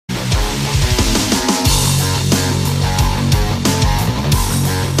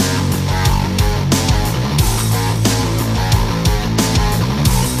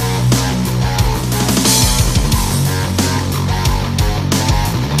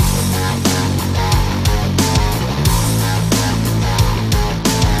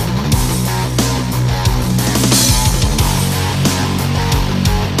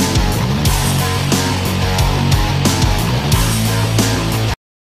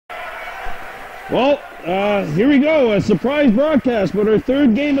Well, here we go, a surprise broadcast, but our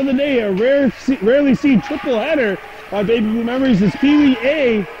third game of the day, a rarely seen triple header on Baby Blue Memories. It's Pee Wee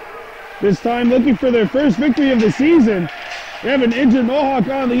A, this time looking for their first victory of the season. We have an injured Mohawk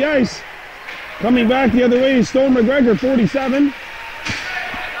on the ice. Coming back the other way is Stone McGregor, 47.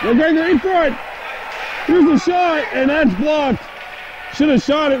 McGregor in front. Here's the shot, and that's blocked. Should have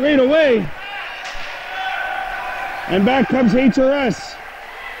shot it right away. And back comes HRS.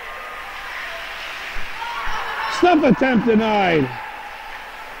 Stuff attempt denied.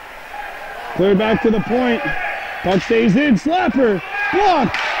 Cleared back to the point. Puck stays in. Slapper.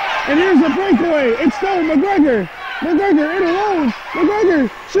 Blocked. And here's the breakaway. It's Stone McGregor. McGregor in alone. McGregor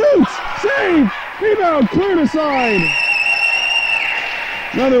shoots. Save. Rebound. Cleared aside.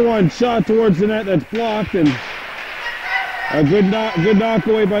 Another one shot towards the net that's blocked, and a good knock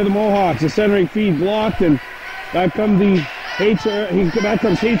away by the Mohawks. The centering feed blocked, and back comes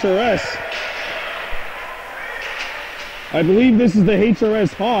HRS. I believe this is the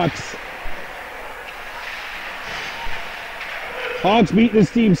HRS Hawks. Hawks beat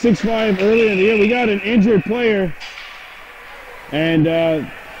this team 6-5 earlier in the year. We got an injured player, and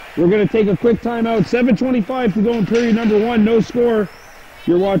we're going to take a quick timeout. 7:25 to go in period number 1. No score.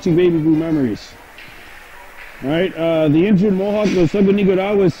 You're watching Baby Blue Memories. All right, the injured Mohawk was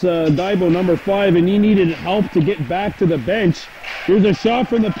Saint-LAzare, Daibo, number 5, and he needed help to get back to the bench. Here's a shot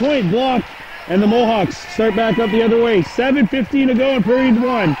from the point, blocked, and the Mohawks start back up the other way. 7:15 to go in period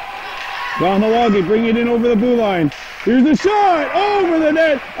 1. Kahnawake bring it in over the blue line. Here's the shot, over the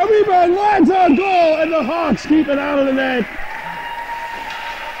net. A rebound, lands on goal, and the Hawks keep it out of the net.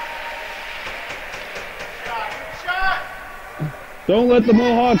 Don't let the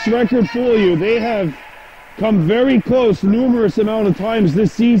Mohawks record fool you. They have come very close numerous amount of times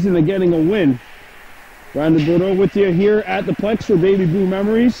this season to getting a win. Brandon Bordeaux with you here at the Plex for Baby Blue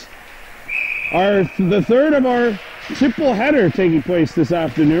Memories. The third of our triple header taking place this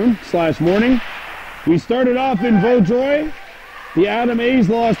afternoon / morning. We started off in Beaujoy. The Adam A's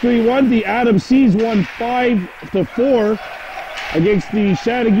lost 3-1. The Adam C's won 5-4 against the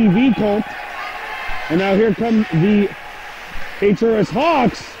Chateauguay Vicomte. And now here come the HRS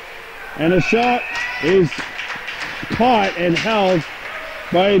Hawks, and a shot is caught and held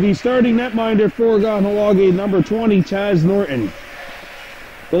by the starting netminder for Kahnawake, number 20, Chaz Norton.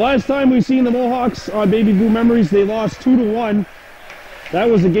 The last time we've seen the Mohawks on Baby Blue Memories, they lost 2-1. That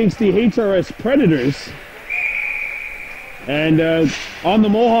was against the HRS Predators. And on the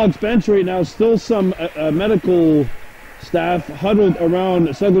Mohawks bench right now, still some medical staff huddled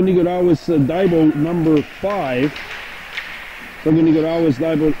around Saint-LAzare's Daibo, number 5. Saint-LAzare's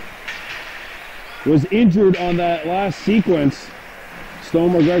Daibo was injured on that last sequence.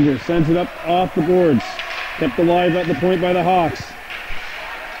 Stone McGregor sends it up off the boards. Kept alive at the point by the Hawks.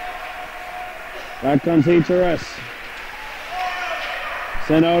 Back comes HRS.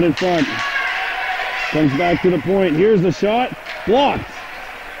 Sent out in front. Comes back to the point. Here's the shot. Blocked.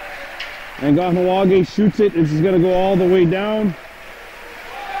 And Kahnawake shoots it. This is going to go all the way down.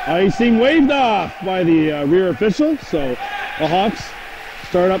 Icing waved off by the rear official. So the Hawks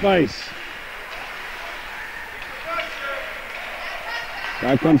start up ice.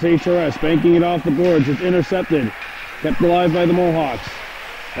 Back comes HRS, banking it off the boards. It's intercepted. Kept alive by the Mohawks.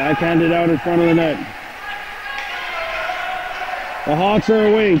 Backhanded out in front of the net. The Hawks are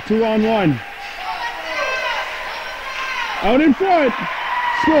away, 2-on-1. Out in front.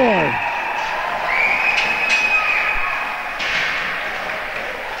 Score.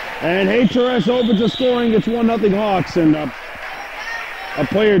 And HRS opens the scoring. It's 1-0 Hawks, and a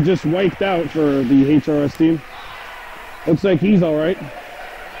player just wiped out for the HRS team. Looks like he's all right.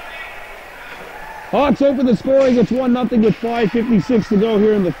 Hawks open the scoring. It's 1-0 with 5:56 to go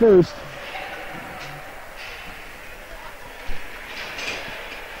here in the first.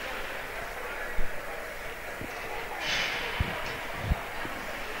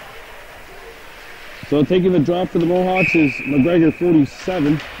 So taking the drop for the Mohawks is McGregor,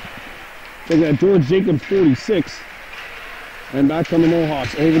 47. Taking that George Jacobs, 46. And back on the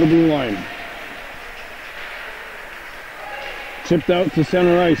Mohawks over the blue line. Chipped out to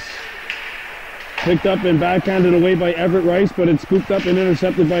center ice. Picked up and backhanded away by Everett Rice, but it's scooped up and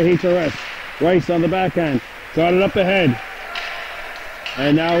intercepted by HRS. Rice on the backhand. Got it up ahead.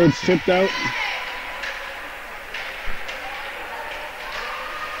 And now it's chipped out.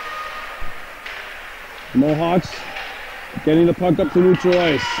 Mohawks getting the puck up to neutral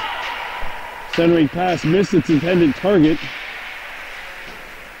ice. Centering pass missed its intended target.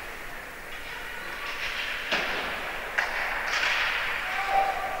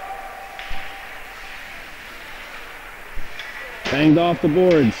 Banged off the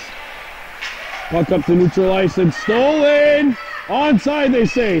boards. Puck up to neutral ice and stolen. Onside, they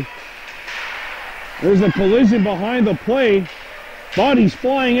say. There's a collision behind the play. Bodies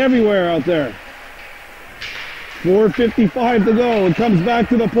flying everywhere out there. 4:55 to go. It comes back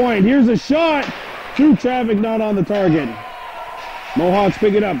to the point. Here's a shot. Through traffic, not on the target. Mohawks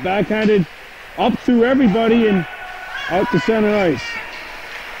pick it up. Backhanded up through everybody and out to center ice.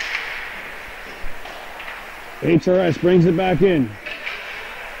 HRS brings it back in.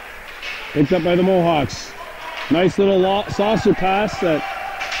 Picked up by the Mohawks. Nice little saucer pass that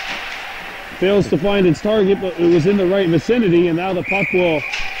fails to find its target, but it was in the right vicinity, and now the puck will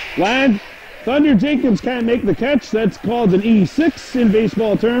land. Thunder Jacobs can't make the catch. That's called an E6 in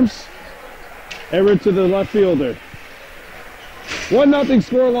baseball terms. Error to the left fielder. 1-0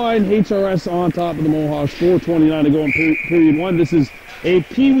 scoreline. HRS on top of the Mohawks. 4:29 to go in period one. This is a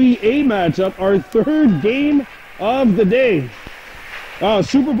Pee Wee A matchup, our third game of the day.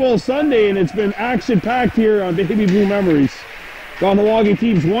 Super Bowl Sunday, and it's been action-packed here on Baby Blue Memories. Kahnawake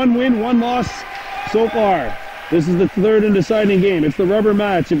teams 1 win, 1 loss so far. This is the third and deciding game. It's the rubber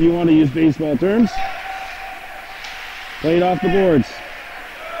match if you want to use baseball terms. Played off the boards.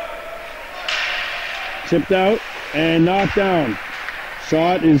 Chipped out and knocked down.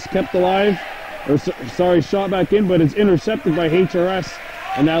 Shot is kept alive. Shot back in, but it's intercepted by HRS,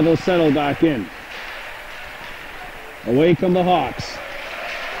 and now they'll settle back in. Away come the Hawks.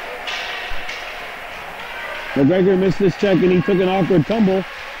 McGregor missed this check, and he took an awkward tumble,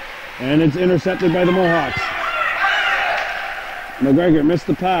 and it's intercepted by the Mohawks. McGregor missed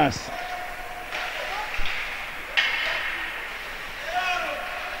the pass.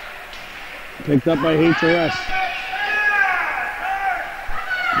 Picked up by HRS.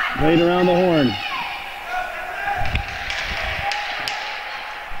 Played around the horn.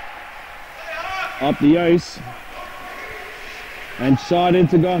 Up the ice. And shot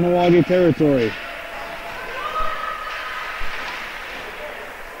into Kahnawake territory.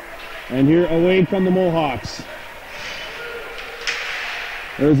 And here away come the Mohawks.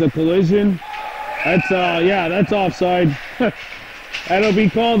 There's a collision. That's offside. That'll be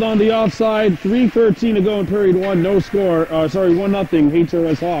called on the offside. 3:13 to go in period one. No score. 1-0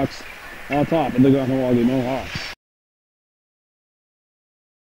 HRS Hawks on top of the Kahnawake Mohawks.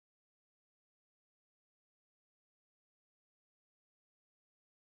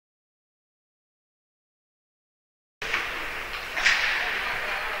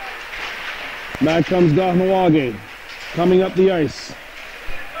 Back comes Kahnawake, coming up the ice.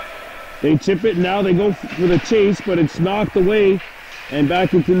 They chip it, now they go for the chase, but it's knocked away and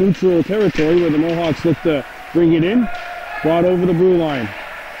back into neutral territory where the Mohawks look to bring it in. Brought over the blue line.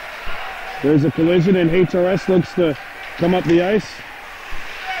 There's a collision and HRS looks to come up the ice.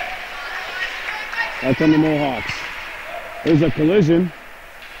 Out come the Mohawks. There's a collision.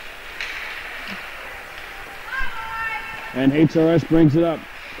 And HRS brings it up.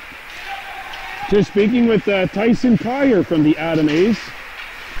 Just speaking with Tyson Kyer from the Adam A's,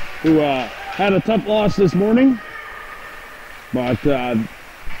 who had a tough loss this morning. But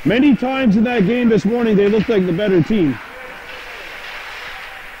many times in that game this morning, they looked like the better team.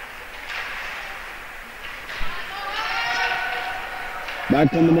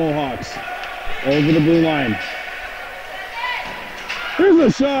 Back on the Mohawks. Over the blue line. Here's a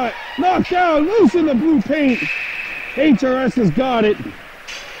shot. Knocked down. Loose in the blue paint. HRS has got it.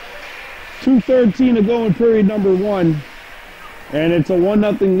 2:13 to go in period number one. And it's a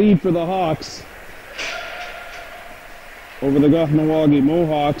 1-0 lead for the Hawks over the Kahnawake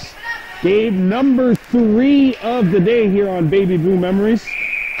Mohawks. Game number 3 of the day here on Baby Blue Memories.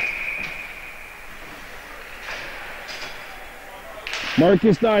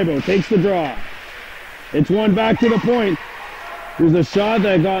 Marcus Dibo takes the draw. It's one back to the point. There's a shot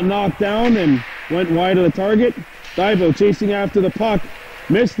that got knocked down and went wide of the target. Dibo chasing after the puck.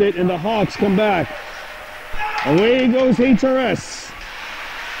 Missed it, and the Hawks come back. Away goes HRS.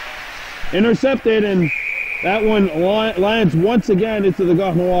 Intercepted, and that one lands once again into the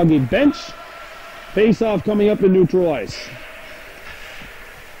Kahnawake bench. Face-off coming up in neutral ice.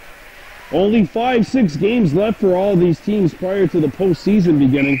 Only 5-6 games left for all these teams prior to the postseason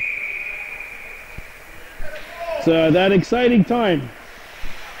beginning. It's that exciting time.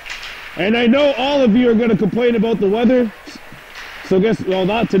 And I know all of you are going to complain about the weather. So well,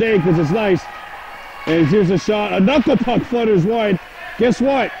 not today because it's nice. And here's a shot. A knuckle puck flutters wide. Guess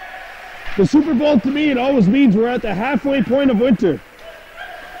what? The Super Bowl, to me, it always means we're at the halfway point of winter.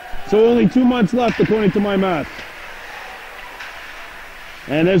 So only 2 months left, according to my math.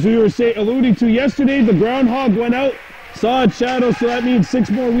 And as we were alluding to yesterday, the groundhog went out, saw its shadow, so that means 6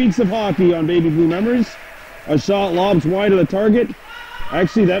 more weeks of hockey on Baby Blue Memories. A shot lobs wide of the target.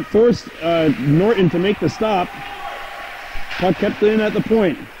 Actually, that forced Norton to make the stop. Puck kept it in at the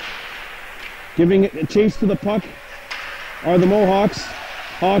point. Giving a chase to the puck are the Mohawks.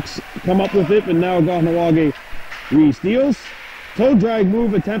 Hawks come up with it, but now Kahnawake re-steals. Toe drag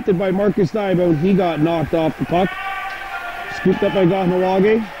move attempted by Marcus Dibo. He got knocked off the puck. Scooped up by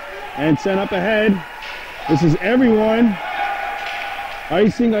Kahnawake and sent up ahead. This is everyone.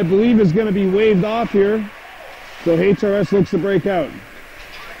 Icing, I believe, is going to be waved off here. So HRS looks to break out.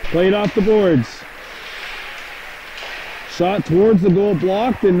 Played off the boards. Shot towards the goal,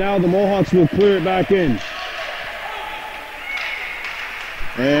 blocked, and now the Mohawks will clear it back in.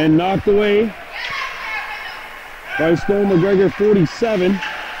 And knocked away by Stone McGregor, 47.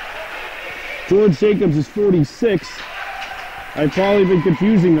 George Jacobs is 46. I've probably been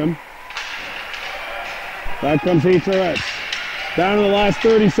confusing them. Back comes HRS. Down to the last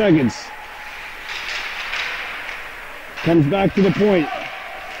 30 seconds. Comes back to the point.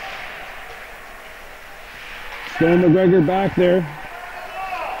 Stone McGregor back there.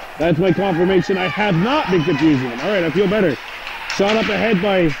 That's my confirmation. I have not been confusing them. All right, I feel better. Shot up ahead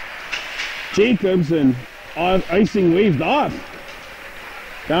by Jacobs and icing waved off.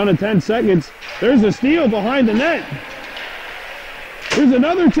 Down to 10 seconds. There's a steal behind the net. There's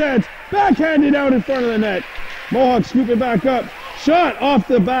another chance. Backhanded out in front of the net. Mohawks scoop it back up. Shot off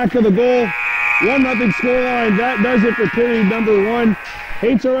the back of the goal. 1-0 scoreline. That does it for period number 1.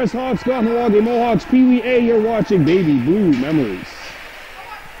 HRS Hawks, Kahnawake Mohawks, Pee Wee A. You're watching Baby Blue Memories.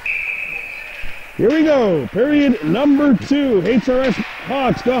 Here we go. Period number 2. HRS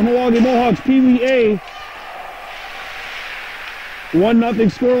Hawks, Kahnawake Mohawks, Pee Wee A.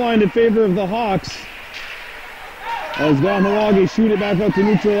 1-0 scoreline in favor of the Hawks. As Kahnawake shoot it back up to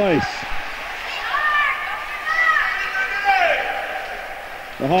neutral ice.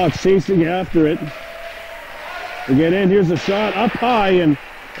 The Hawks chasing after it. To get in, here's a shot up high and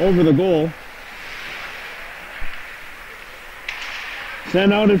over the goal.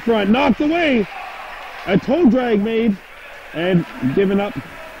 Sent out in front, knocked away. A toe drag made and given up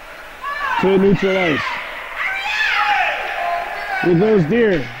to neutral ice. Here goes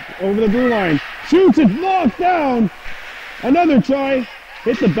Deer over the blue line. Shoots it, knocked down. Another try,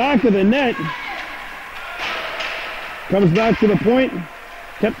 hit the back of the net. Comes back to the point.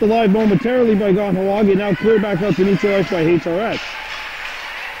 Kept alive momentarily by Kahnawake, now cleared back out to neutral ice by HRS.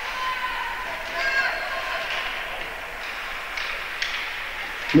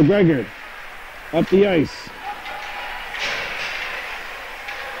 McGregor up the ice.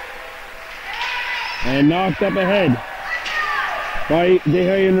 And knocked up ahead by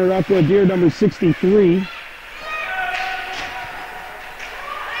Dehayanaraku, Deer number 63.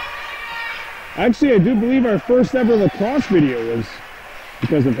 Actually, I do believe our first ever lacrosse video was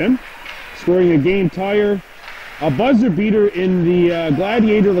because of him, scoring a game tire, a buzzer beater in the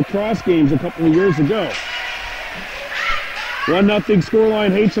Gladiator lacrosse games a couple of years ago. 1-0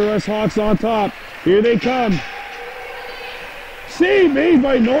 scoreline, HRS Hawks on top. Here they come. Save made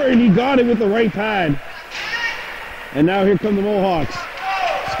by Norton, he got it with the right pad. And now here come the Mohawks.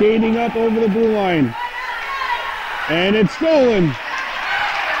 Skating up over the blue line. And it's stolen.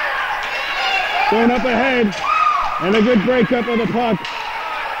 Going up ahead, and a good breakup of the puck.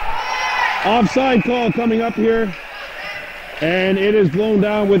 Offside call coming up here, and it is blown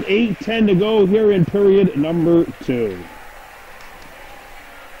down with 8:10 to go here in period number 2.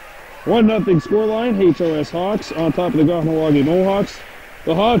 1-0 scoreline, HRS Hawks on top of the Kahnawake Mohawks.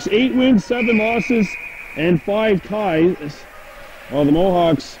 The Hawks 8 wins, 7 losses, and 5 ties, while the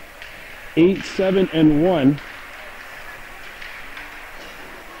Mohawks 8-7-1.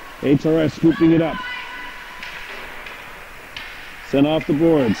 HRS scooping it up. Sent off the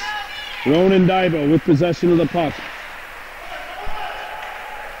boards. Ronan Dibo with possession of the puck.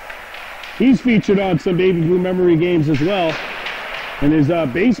 He's featured on some Baby Blue Memory games as well. And his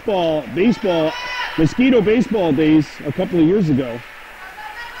Mosquito baseball days a couple of years ago.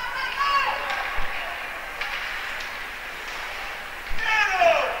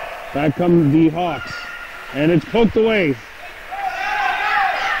 Back come the Hawks. And it's poked away.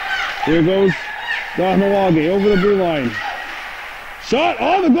 Here goes Kahnawake over the blue line. Shot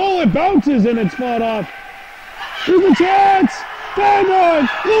on the goal, it bounces and it's fought off. There's a chance! Time on!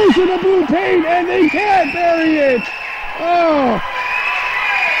 Loose in the blue paint and they can't bury it! Oh!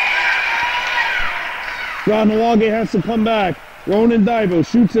 Kahnawake has to come back. Ronan Dibo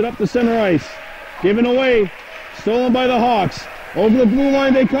shoots it up the center ice. Given away. Stolen by the Hawks. Over the blue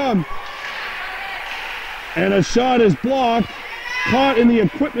line they come. And a shot is blocked. Caught in the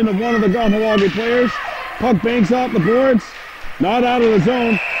equipment of one of the Kahnawake players. Puck banks off the boards. Not out of the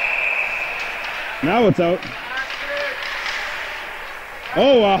zone. Now it's out.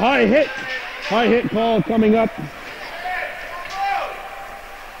 Oh, a high hit. High hit call coming up.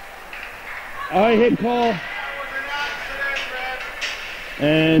 High hit call.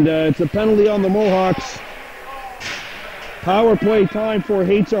 And it's a penalty on the Mohawks. Power play time for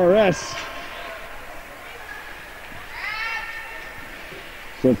HRS.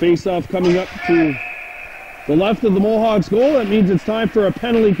 So face-off coming up to the left of the Mohawks goal. That means it's time for a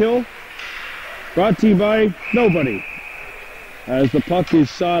penalty kill. Brought to you by nobody. As the puck is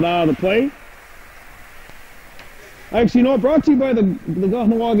shot out of play. Actually, no, brought to you by the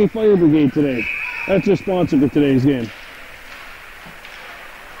Kahnawake Fire Brigade today. That's your sponsor for today's game.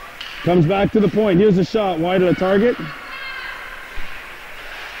 Comes back to the point. Here's a shot wide of the target.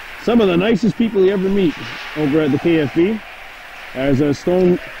 Some of the nicest people you ever meet over at the KFB. As a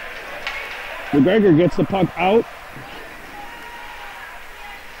Stone McGregor gets the puck out.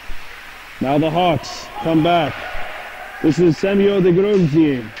 Now the Hawks come back. This is Samuel de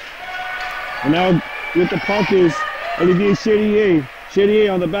Grozier. And now with the puck is Olivier Cherrier.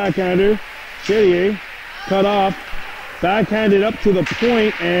 Cherrier on the backhander. Cherrier cut off. Backhanded up to the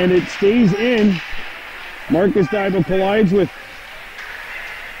point and it stays in. Marcus Daiba collides with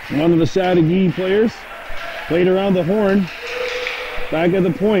one of the Sadegui players. Played around the horn. Back at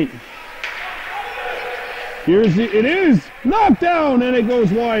the point. It is knocked down and it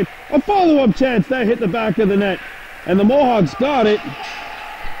goes wide. A follow-up chance that hit the back of the net. And the Mohawks got it.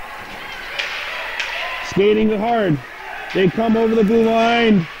 Skating hard. They come over the blue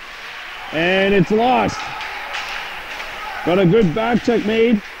line. And it's lost. But a good back check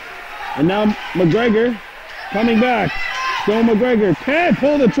made. And now McGregor coming back. Stone McGregor can't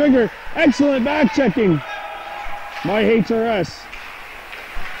pull the trigger. Excellent back checking by HRS.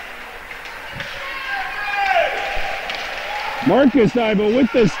 Marcus Daiba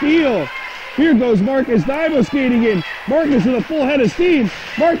with the steal. Here goes Marcus Daiba skating in. Marcus with a full head of steam.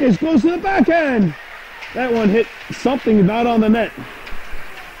 Marcus goes to the backhand. That one hit something not on the net.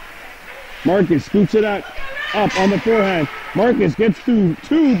 Marcus scoots it up on the forehand. Marcus gets through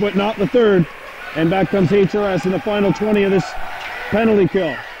two, but not the third. And back comes HRS in the final 20 of this penalty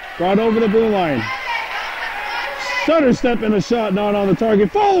kill. Brought over the blue line. Stutter step and a shot not on the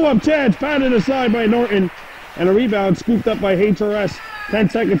target. Follow-up chance, patted aside by Norton. And a rebound scooped up by HRS. 10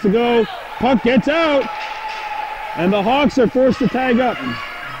 seconds to go. Puck gets out. And the Hawks are forced to tag up.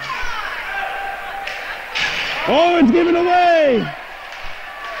 Oh, it's given away!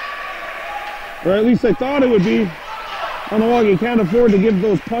 Or at least I thought it would be. Kahnawake can't afford to give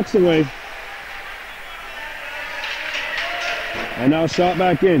those pucks away. And now shot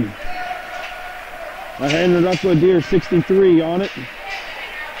back in. A handed up to a deer, 63 on it.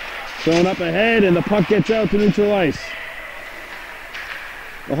 Thrown up ahead and the puck gets out to neutral ice.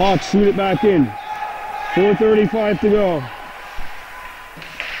 The Hawks shoot it back in. 4:35 to go.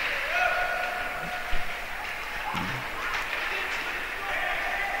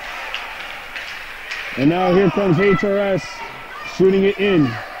 And now here comes HRS shooting it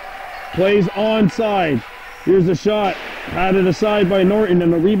in. Plays onside. Here's a shot. Patted aside by Norton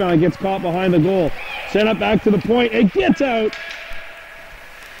and the rebound gets caught behind the goal. Sent up back to the point. It gets out.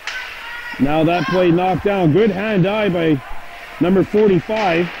 Now that play knocked down. Good hand-eye by number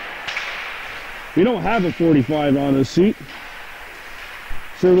 45. We don't have a 45 on this sheet.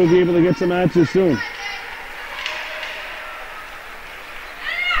 Sure we'll be able to get some answers soon.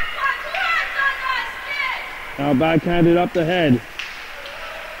 Now backhanded up the head.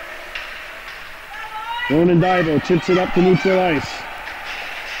 Ronan Daiba chips it up to neutral ice.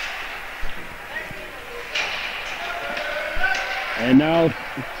 And now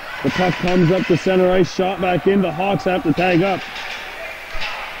the puck comes up to center ice, shot back in. The Hawks have to tag up.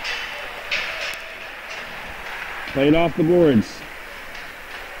 Played off the boards.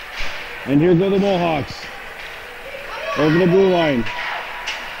 And here go the Mohawks. Over the blue line.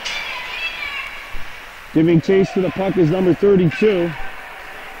 Giving chase to the puck is number 32.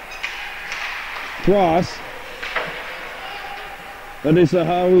 Cross. That is a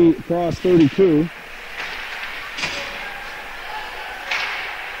Howie Cross 32.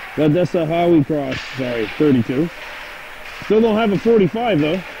 That's a Howie Cross, sorry, 32. Still don't have a 45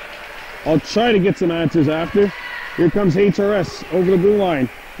 though. I'll try to get some answers after. Here comes HRS over the blue line.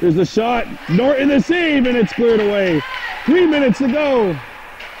 There's the shot. Norton the save and it's cleared away. 3 minutes to go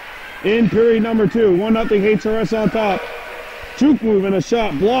in period number 2. 1-0 HRS on top. Juke move and a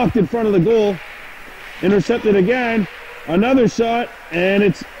shot blocked in front of the goal. Intercepted again. Another shot and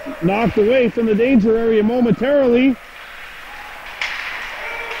it's knocked away from the danger area momentarily.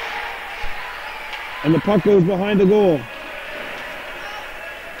 And the puck goes behind the goal.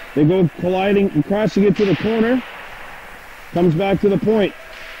 They go colliding and crashing it to the corner. Comes back to the point.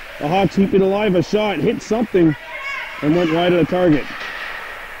 The Hawks keep it alive. A shot hit something and went wide of the target.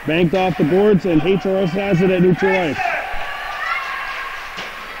 Banked off the boards, and HRS has it at neutral ice.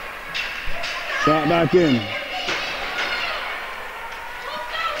 Shot back in.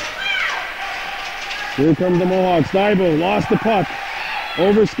 Here come the Mohawks. Daibo lost the puck.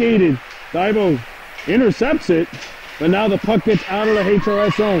 Overskated. Daibo intercepts it, but now the puck gets out of the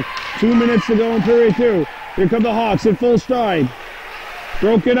HRS zone. 2 minutes to go in period 2. Here come the Hawks in full stride.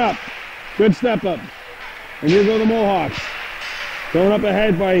 Broken up. Good step up. And here go the Mohawks. Thrown up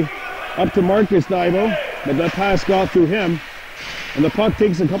ahead up to Marcus Daibo, but that pass got through him. And the puck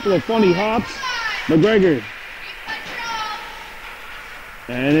takes a couple of funny hops. McGregor.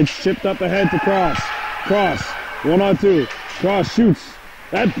 And it's chipped up ahead to Cross. Cross, 1-on-2. Cross shoots.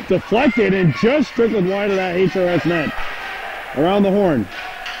 That deflected and just trickled wide of that HRS net. Around the horn.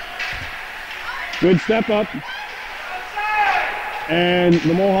 Good step up. And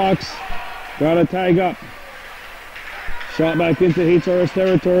the Mohawks got a tag up. Shot back into HRS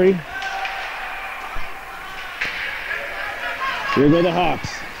territory. Here go the Hawks.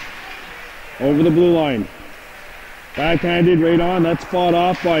 Over the blue line. Backhanded right on. That's fought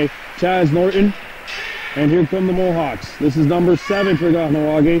off by Chaz Norton. And here come the Mohawks. This is number 7 for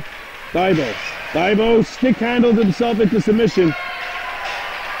Kahnawake. Daibo. Daibo stick-handled himself into submission.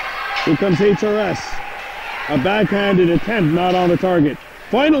 Here comes HRS. A backhanded attempt not on the target.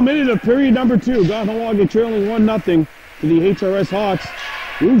 Final minute of period number 2. Kahnawake trailing 1-0 to the HRS Hawks.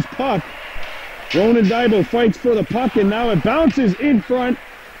 Loose puck. Ronan Daibo fights for the puck, and now it bounces in front.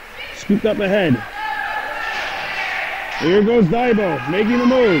 Scooped up ahead. Here goes Daibo, making the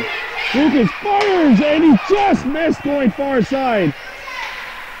move. Lucas fires, and he just missed going far side.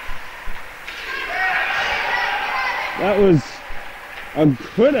 That was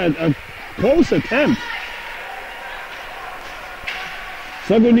a close attempt.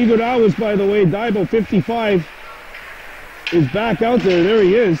 Sagonigodawas, by the way, Daibo 55 is back out there. There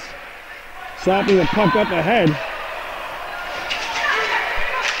he is. Slapping the puck up ahead.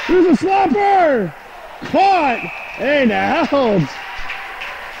 There's a slapper! Caught and held.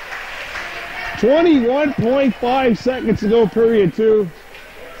 21.5 seconds to go, period 2.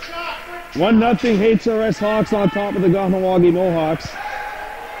 1-0 HRS Hawks on top of the Kahnawake Mohawks.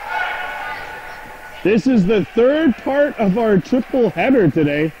 This is the third part of our triple header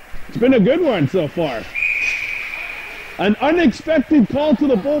today. It's been a good one so far. An unexpected call to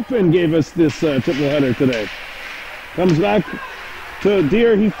the bullpen gave us this triple header today. Comes back to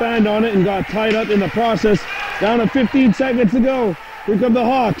Deere. He fanned on it and got tied up in the process. Down to 15 seconds to go. Here come the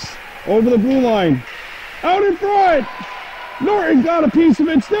Hawks. Over the blue line. Out in front. Norton got a piece of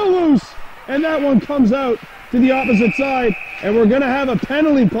it, still loose. And that one comes out to the opposite side. And we're going to have a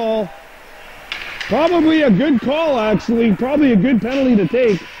penalty call. Probably a good call, actually. Probably a good penalty to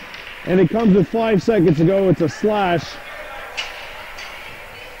take. And it comes with 5 seconds to go. It's a slash.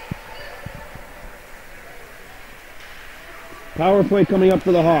 Power play coming up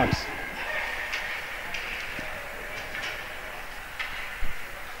for the Hawks.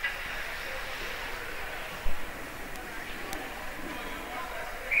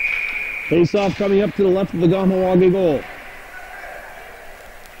 Face-off coming up to the left of the Kahnawake goal.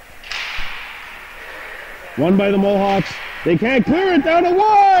 Won by the Mohawks. They can't clear it, down to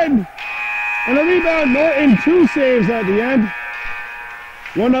 1! And a rebound, Norton, 2 saves at the end.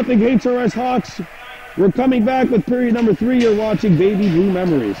 1-0 HRS Hawks. We're coming back with period number 3. You're watching Baby Blue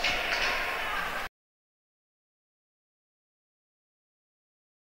Memories.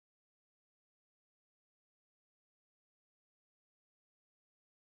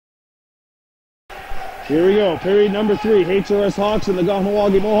 Here we go, period number 3. HRS Hawks and the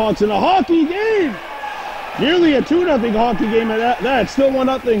Kahnawake Mohawks in a hockey game. Nearly a 2-0 hockey game at that. Still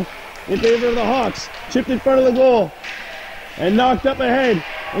 1-0 in favor of the Hawks. Chipped in front of the goal. And knocked up ahead.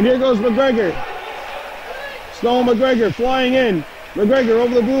 And here goes McGregor. Snow McGregor flying in. McGregor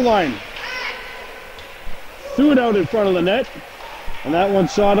over the blue line. Threw it out in front of the net. And that one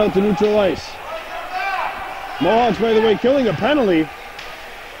shot out to neutral ice. Mohawks, by the way, killing a penalty.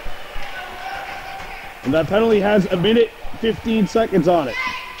 And that penalty has 1:15 seconds on it.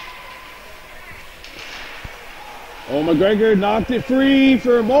 Oh, McGregor knocked it free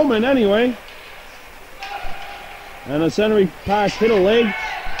for a moment anyway. And a centering pass hit a leg.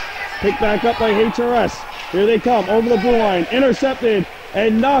 Picked back up by HRS. Here they come, over the blue line, intercepted,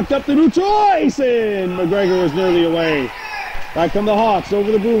 and knocked up the neutral ice, and McGregor was nearly away. Back come the Hawks,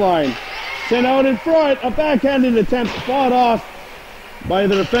 over the blue line. Sent out in front, a backhanded attempt, fought off by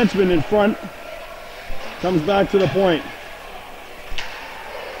the defenseman in front. Comes back to the point.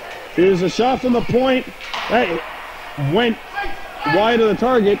 Here's a shot from the point. Hey, went wide of the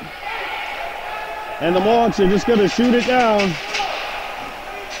target. And the Mohawks are just going to shoot it down.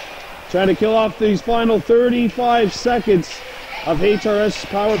 Trying to kill off these final 35 seconds of HRS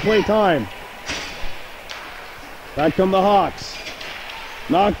power play time. Back come the Hawks.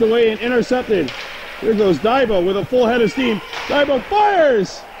 Knocked away and intercepted. Here goes Daibo with a full head of steam. Daibo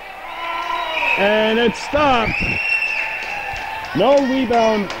fires! And it's stopped. No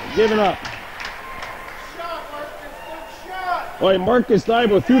rebound given up. Boy, Marcus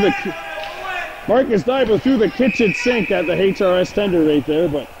Daibo threw the kitchen sink at the HRS tender right there,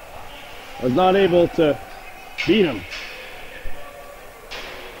 but was not able to beat him.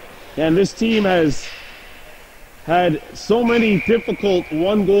 And this team has had so many difficult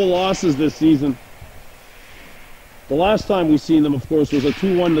one-goal losses this season. The last time we seen them, of course, was a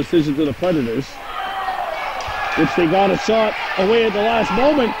 2-1 decision to the Predators, which they got a shot away at the last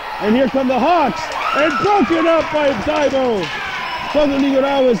moment. And here come the Hawks, and broken up by Daibo.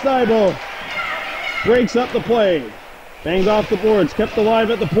 Sogunigurawa's Daibo breaks up the play. Banged off the boards, kept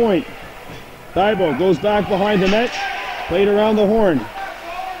alive at the point. Daibo goes back behind the net, played around the horn.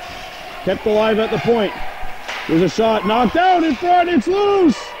 Kept alive at the point. There's a shot, knocked down in front, it's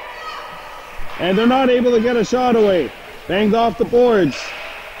loose! And they're not able to get a shot away. Banged off the boards.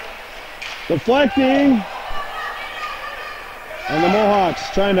 Deflecting. And the Mohawks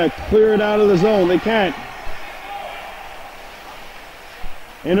trying to clear it out of the zone. They can't.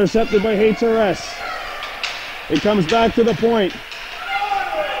 Intercepted by HRS. It comes back to the point.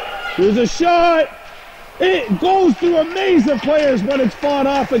 There's a shot. It goes through a maze of players, but it's fought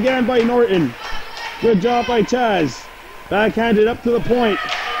off again by Norton. Good job by Chaz. Backhanded up to the point.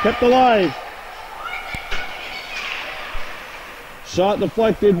 Kept alive. Shot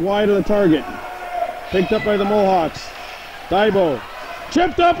deflected wide of the target. Picked up by the Mohawks. Daibo.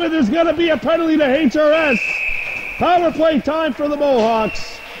 Chipped up, and there's going to be a penalty to HRS. Power play time for the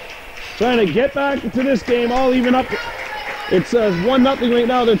Mohawks. Trying to get back to this game, all even up. It's 1-0 right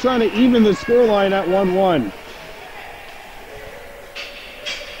now. They're trying to even the scoreline at 1-1.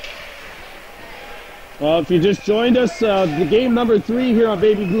 If you just joined us, the game number 3 here on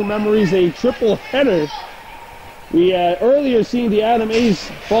Baby Blue Memories, a triple header. We earlier seen the Adam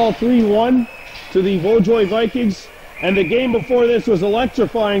A's fall 3-1 to the Vaujoy Vikings, and the game before this was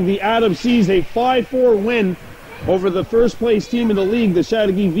electrifying. The Adam C's a 5-4 win over the first place team in the league, the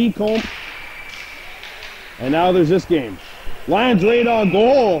Chateauguay Vicomte. And now there's this game. Lands right on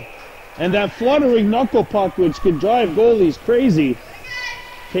goal, and that fluttering knuckle puck, which could drive goalies crazy,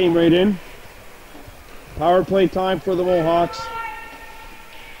 came right in. Power play time for the Mohawks.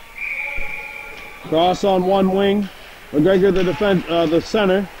 Cross on one wing. McGregor the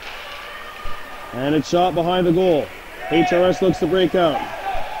center. And it's shot behind the goal. HRS looks to break out.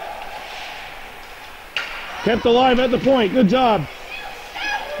 Kept alive at the point. Good job.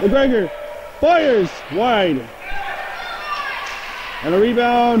 McGregor fires wide. And a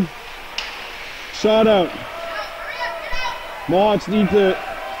rebound. Shot out. Mohawks need to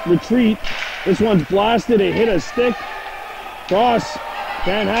retreat. This one's blasted. It hit a stick. Cross.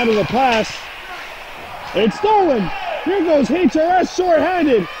 Can't handle the pass. It's stolen. Here goes HRS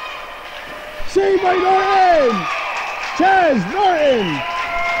short-handed. Saved by Norton. Chaz Norton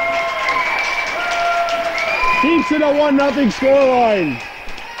keeps it a 1-0 scoreline.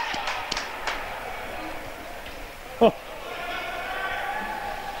 Oh.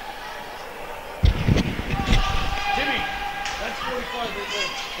 Jimmy, that's 45 right there.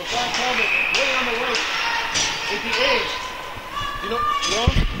 The black helmet way on the right with the A. You know?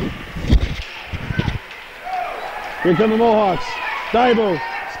 Here come the Mohawks. Daibo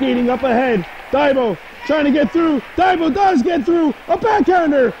skating up ahead. Daibo trying to get through. Daibo does get through. A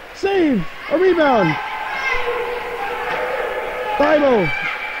backhander. Save. A rebound. Daibo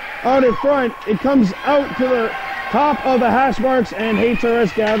out in front. It comes out to the top of the hash marks, and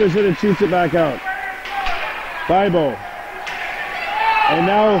HRS gathers it and shoots it back out. Daibo. And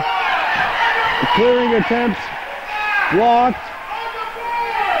now a clearing attempt. Blocked.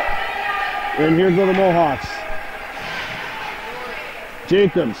 And here go the Mohawks.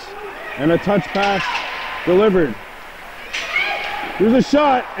 Jacobs. And a touch pass delivered. There's a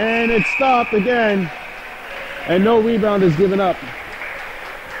shot, and it's stopped again. And no rebound is given up.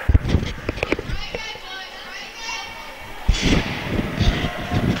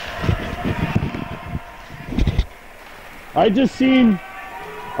 I just seen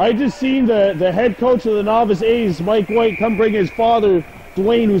the head coach of the Novice A's, Mike White, come bring his father,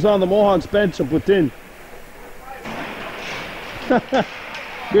 Dwayne, who's on the Mohawks bench, and put in.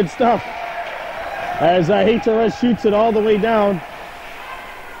 Good stuff. As HRS shoots it all the way down.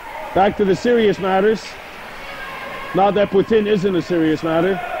 Back to the serious matters. Not that Putin isn't a serious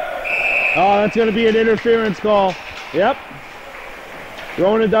matter. Oh, that's going to be an interference call. Yep.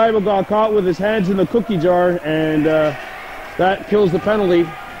 Ronan Daibo got caught with his hands in the cookie jar, and that kills the penalty.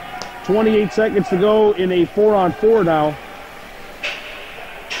 28 seconds to go in a 4-on-4 now.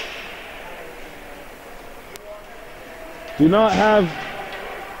 Do not have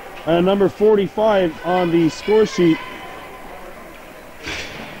number 45 on the score sheet.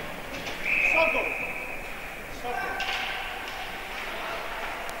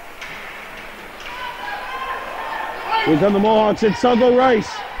 Here come the Mohawks. It's Suggo Rice.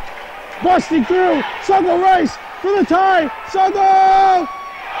 Busting through. Suggo Rice for the tie. Suggo!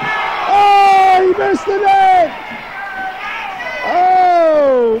 Oh, he missed the net!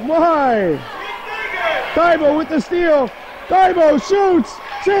 Oh, my! Daibo with the steal. Daibo shoots.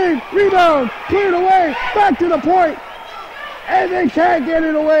 Save. Rebound. Cleared away. Back to the point. And they can't get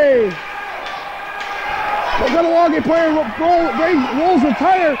it away. The Kahnawake player rolls the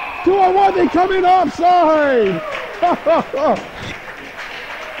tire. 2-on-1. They come in offside.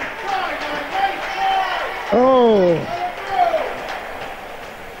 Oh.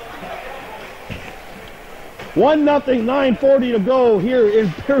 1-0, 9:40 to go here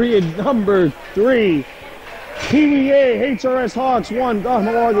in period number 3. PVA, HRS Hawks 1,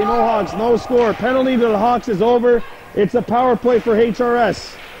 Kahnawake Mohawks no score. Penalty to the Hawks is over. It's a power play for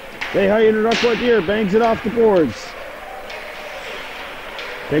HRS. They hired a ruck here, bangs it off the boards.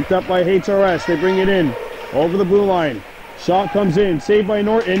 Picked up by HRS, they bring it in. Over the blue line. Shot comes in. Saved by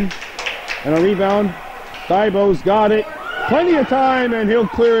Norton. And a rebound. Daibo's got it. Plenty of time, and he'll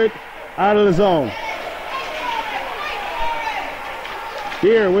clear it out of the zone.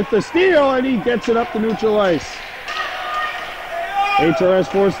 Here with the steal, and he gets it up to neutral ice. HRS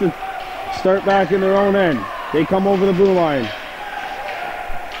forced to start back in their own end. They come over the blue line.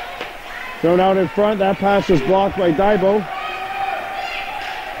 Thrown out in front. That pass was blocked by Daibo.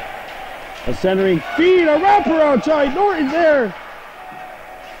 A centering feed, a wrapper outside. Norton's there.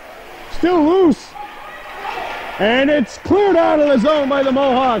 Still loose. And it's cleared out of the zone by the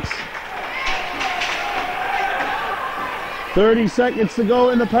Mohawks. 30 seconds to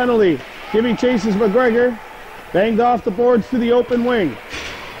go in the penalty. Giving chases McGregor. Banged off the boards to the open wing.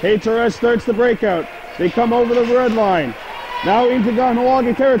 HRS starts the breakout. They come over the red line. Now into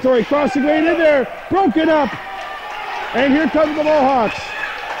Kahnawake territory. Crossing right in there. Broken up. And here comes the Mohawks.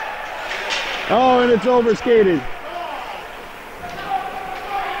 Oh, and it's overskated.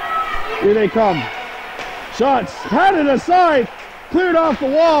 Here they come. Shots, had it aside, cleared off the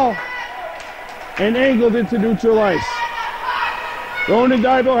wall, and angled into neutral ice. Ronan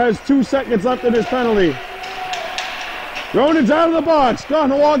Daibo has 2 seconds left in his penalty. Ronan's out of the box.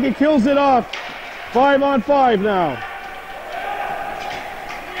 Kahnawake kills it off. 5-on-5 now.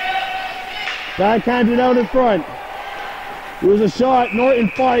 Backhanded out in front. There was a shot. Norton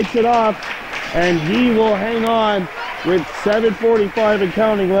fights it off. And he will hang on with 7:45 and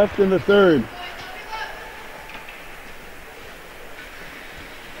counting left in the third.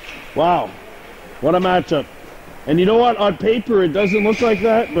 Wow, what a matchup. And you know what? On paper, it doesn't look like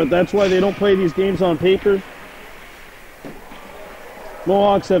that, but that's why they don't play these games on paper.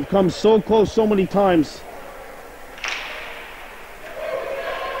 Mohawks have come so close so many times.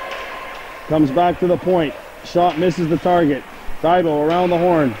 Comes back to the point. Shot misses the target. Daibo around the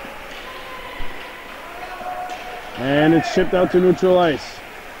horn. And it's shipped out to neutral ice.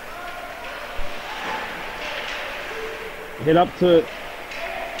 Hit up to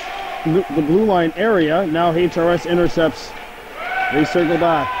the blue line area. Now HRS intercepts. They circle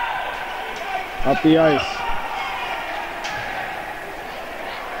back. Up the ice.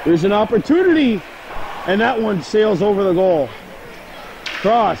 There's an opportunity. And that one sails over the goal.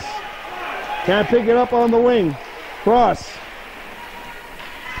 Cross. Can't pick it up on the wing. Cross.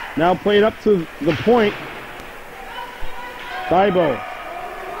 Now played up to the point. Daibo.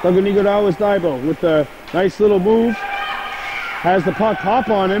 Taganigodao is Daibo with a nice little move. Has the puck hop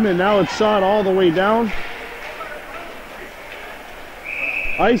on him, and now it's shot all the way down.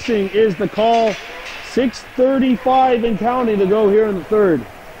 Icing is the call. 6:35 and counting to go here in the third.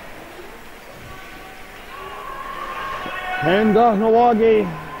 Can Kahnawake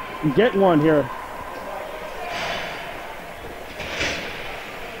get one here?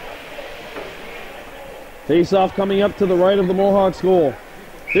 Face-off coming up to the right of the Mohawks goal.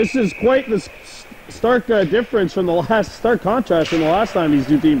 This is quite the stark difference from the stark contrast from the last time these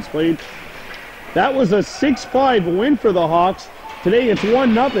two teams played. That was a 6-5 win for the Hawks. Today it's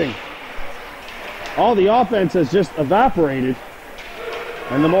 1-0. All the offense has just evaporated.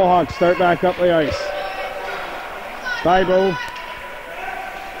 And the Mohawks start back up the ice. Daibo.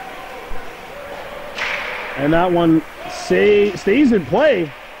 And that one stays in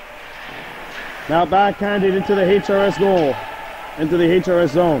play. Now backhanded into the HRS goal, into the HRS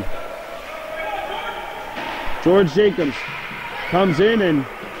zone. George Jacobs comes in and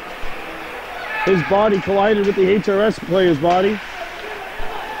his body collided with the HRS player's body.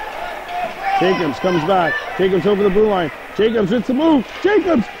 Jacobs comes back. Jacobs over the blue line. Jacobs hits the move.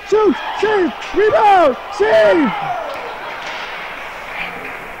 Jacobs shoots, save, rebound, save!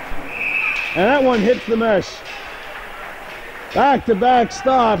 And that one hits the mesh. Back-to-back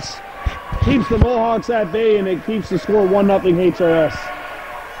stops. Keeps the Mohawks at bay, and it keeps the score 1-0 HRS.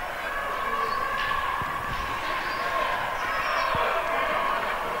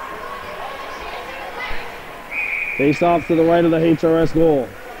 Face off to the right of the HRS goal.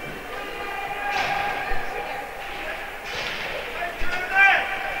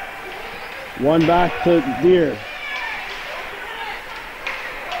 One back to Deere.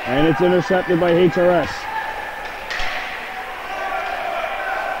 And it's intercepted by HRS.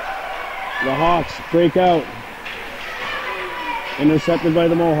 The Hawks break out. Intercepted by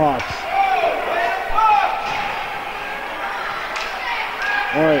the Mohawks.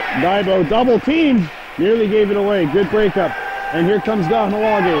 All right, Daibo double team. Nearly gave it away. Good breakup. And here comes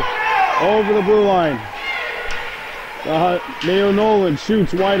Kahnawake over the blue line. Leo Nolan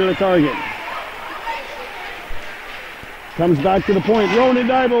shoots wide of the target. Comes back to the point. Ronan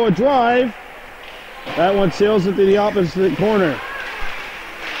Daibo a drive. That one sails into the opposite corner.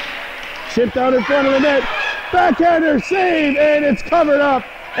 Chipped out in front of the net. Backhander save, and it's covered up.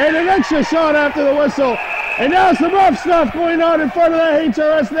 And an extra shot after the whistle. And now some rough stuff going on in front of that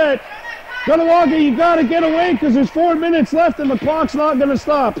HRS net. Kahnawake, you got to get away because there's 4 minutes left and the clock's not going to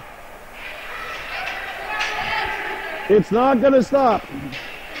stop. It's not going to stop.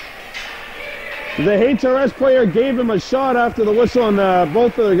 The HRS player gave him a shot after the whistle, and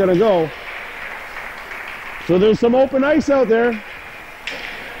both of them are going to go. So there's some open ice out there.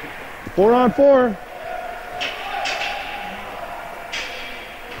 4-on-4.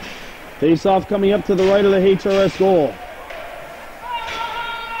 Face-off coming up to the right of the HRS goal.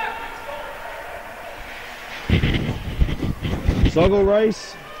 Suggle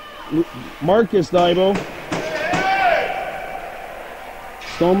Rice, Marcus Daibo,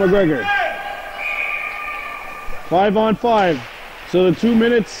 Stone McGregor. 5-on-5. So the 2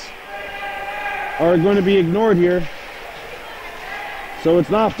 minutes are going to be ignored here. So it's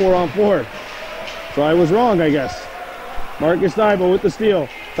not 4-on-4. So I was wrong, I guess. Marcus Daibo with the steal.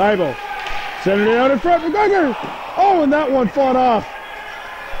 Daibo sending it out in front. McGregor! Oh, and that one fought off.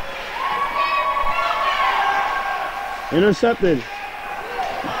 Intercepted.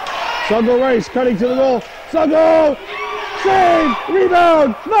 Suggle Rice cutting to the goal. Suggle! Save!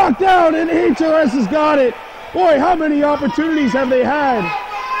 Rebound! Knocked down, and HRS has got it. Boy, how many opportunities have they had?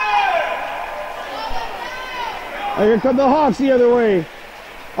 And here come the Hawks the other way.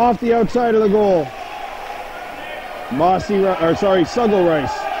 Off the outside of the goal. Suggle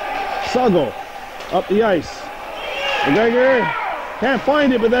Rice. Suggle up the ice. McGregor can't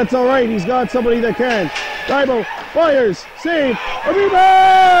find it, but that's all right. He's got somebody that can. Daibo fires, save, a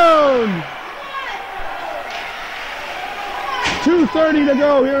rebound! 2:30 to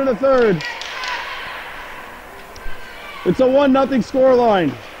go here in the third. It's a 1-0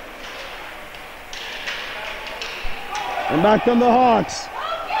 scoreline. And back come the Hawks.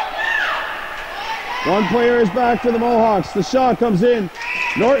 One player is back for the Mohawks. The shot comes in.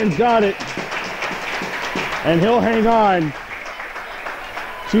 Norton's got it. And he'll hang on.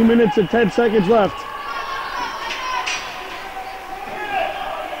 2 minutes and 10 seconds left.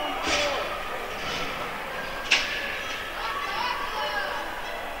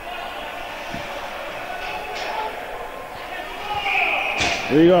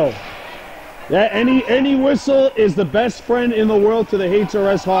 There you go. That any whistle is the best friend in the world to the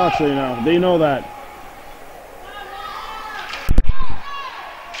HRS Hawks right now. They know that.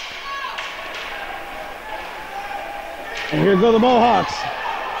 And here go the Mohawks.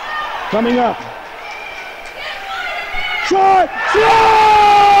 Coming up. Shot! Score!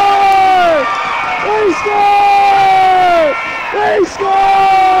 They score! They score!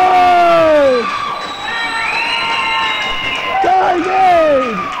 Tie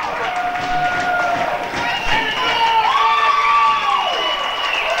game!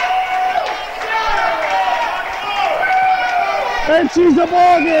 And she's a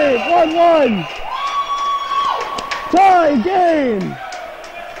ball game, 1-1. Tie game.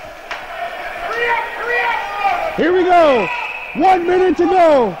 Here we go. 1 minute to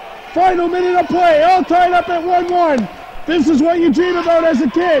go. Final minute of play. All tied up at 1-1. This is what you dream about as a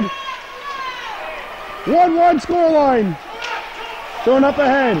kid. 1-1 scoreline. Thrown up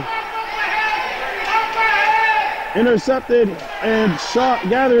ahead. intercepted and shot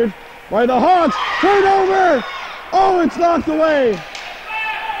gathered by the Hawks. Turnover! Oh, it's knocked away.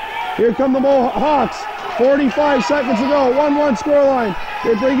 Here come the Mohawks. 45 seconds to go. 1-1 scoreline.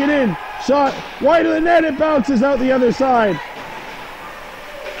 They bring it in. Shot wide of the net. It bounces out the other side.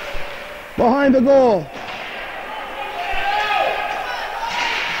 Behind the goal.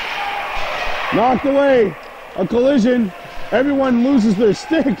 Knocked away. A collision. Everyone loses their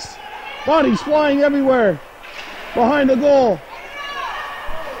sticks. Bodies flying everywhere. Behind the goal.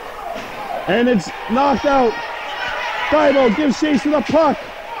 And it's knocked out. Bibo gives chase to the puck.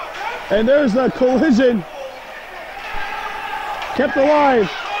 And there's a collision. Kept alive.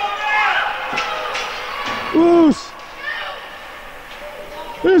 Loose.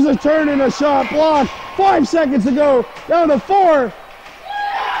 There's a turn and a shot blocked. 5 seconds to go. Down to 4.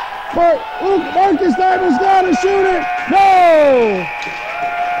 Marcus Diamond's got to shoot it. No!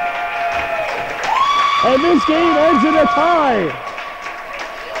 And this game ends in a tie.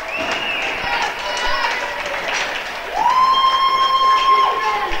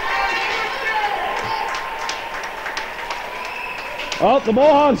 Well, the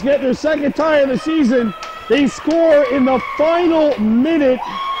Mohawks get their second tie of the season. They score in the final minute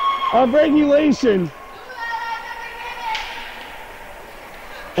of regulation.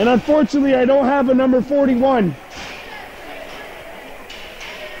 And unfortunately, I don't have a number 41.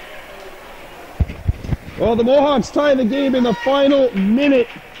 Well, the Mohawks tie the game in the final minute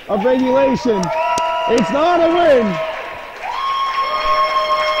of regulation. It's not a win.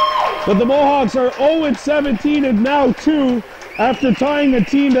 But the Mohawks are 0-17 and now 2 after tying a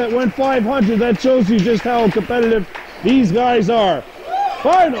team that went 500. That shows you just how competitive these guys are.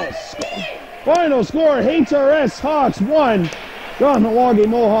 Final score, HRS Hawks 1. Kahnawake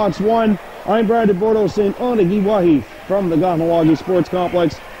Mohawks 1. I'm Brandon Bordeaux saying Onigi Wahi from the Kahnawake Sports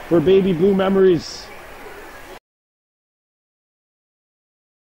Complex for Baby Blue Memories.